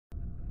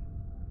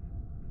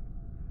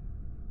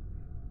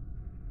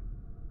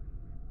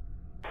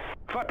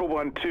Viper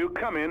 1-2,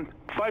 come in.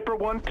 Viper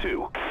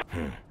 1-2.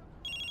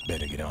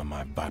 Better get on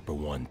my Viper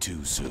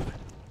 1-2 suit.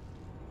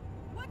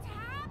 What's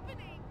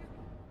happening?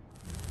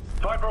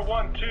 Viper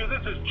 1-2,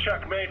 this is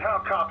Checkmate.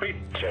 How copy?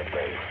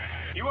 Checkmate.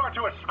 You are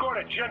to escort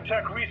a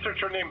Gentech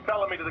researcher named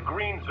Bellamy to the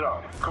Green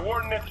Zone.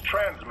 Coordinates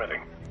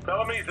transmitting.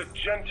 Bellamy's a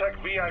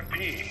Gentech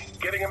VIP.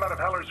 Getting him out of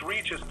Heller's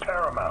reach is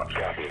paramount.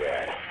 Copy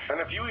that. And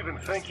if you even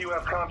think you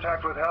have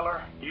contact with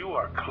Heller, you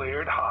are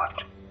cleared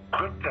hot.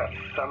 Put that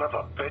son of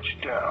a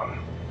bitch down.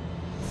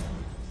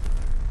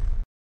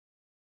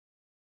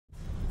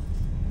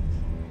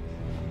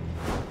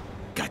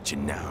 Got you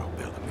now,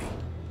 Bellamy.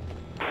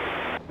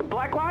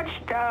 Blackwatch?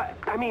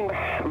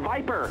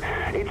 Viper.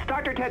 It's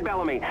Dr. Ted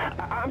Bellamy.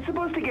 I'm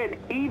supposed to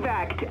get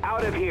evac'd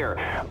out of here.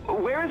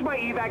 Where is my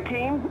evac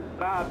team?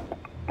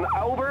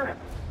 Over.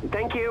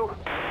 Thank you.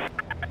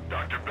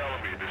 Dr.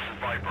 Bellamy, this is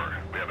Viper.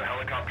 We have a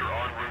helicopter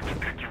en route to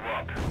pick you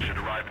up. Should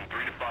arrive in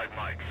 3 to 5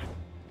 mics.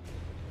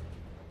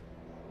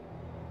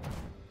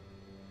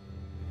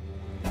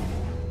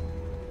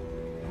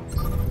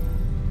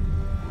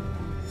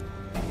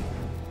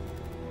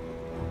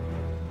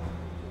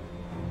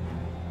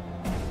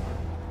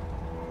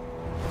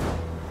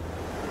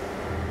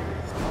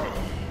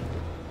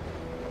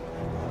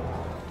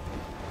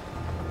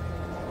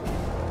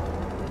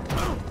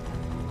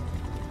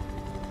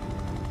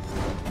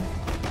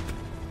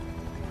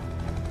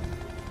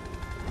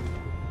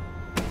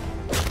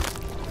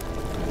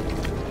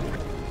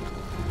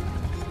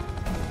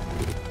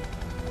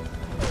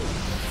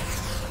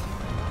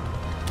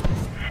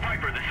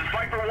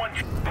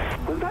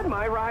 Was that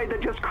my ride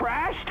that just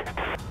crashed?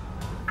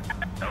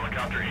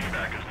 Helicopter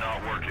evac is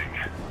not working.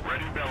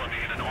 Ready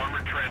Bellamy in an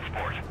armored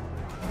transport.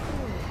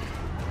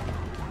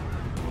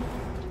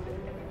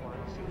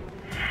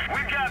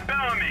 We've got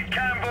Bellamy.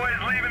 Convoy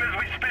is leaving as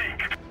we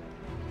speak.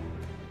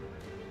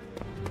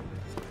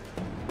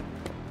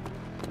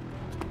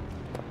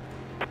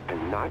 I do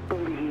not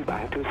believe I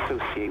have to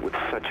associate with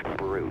such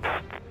brutes.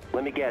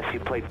 Let me guess, you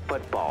played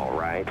football,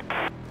 right?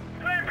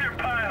 Slam your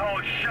pie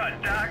hole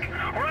shut, Doc,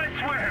 or I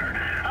swear,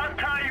 I'll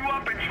tie you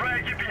up and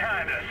drag you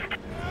behind us.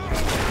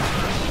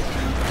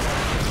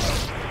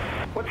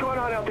 What's going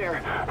on out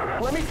there?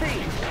 Let me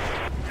see.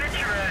 Sit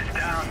your ass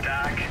down,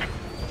 Doc.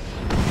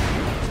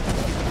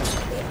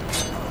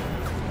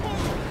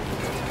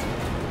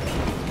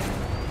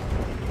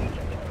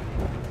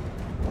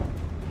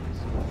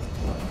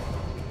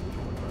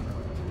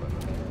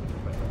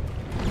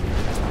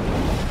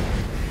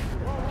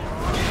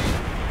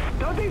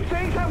 Don't these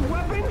things have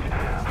weapons?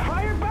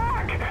 Fire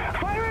back!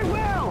 Fire at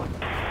will!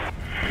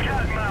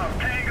 Cottonmouth,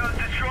 Tango's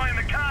destroying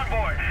the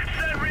convoy.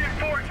 Send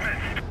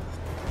reinforcements.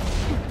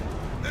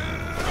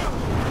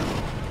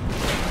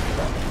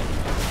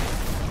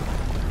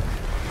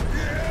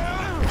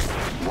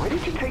 Why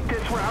did you take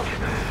this route?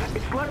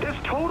 It's left us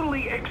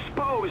totally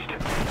exposed.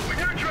 When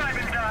you're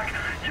driving, Doc,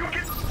 you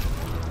can...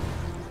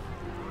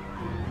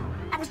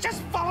 I was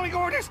just following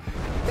orders!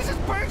 This is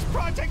Berg's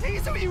project!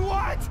 He's who you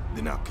want!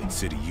 Then I'll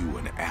consider you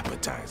an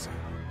appetizer.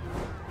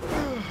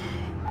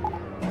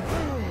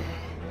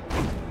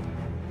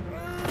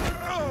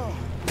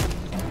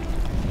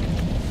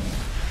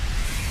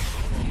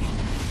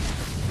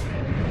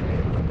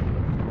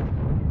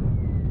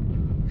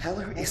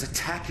 Heller is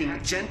attacking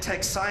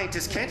Gentech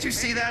scientists. Can't you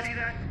see that?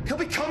 He'll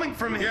be coming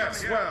for me.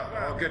 Yes, well,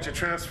 I'll get you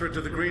transferred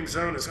to the Green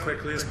Zone as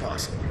quickly as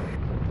possible.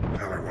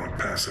 Heller won't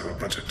pass up a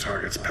bunch of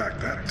targets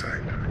packed that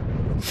tight.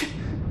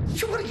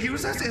 You want to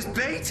use us as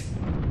bait?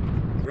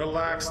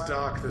 Relax,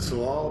 Doc. This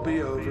will all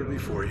be over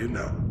before you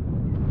know.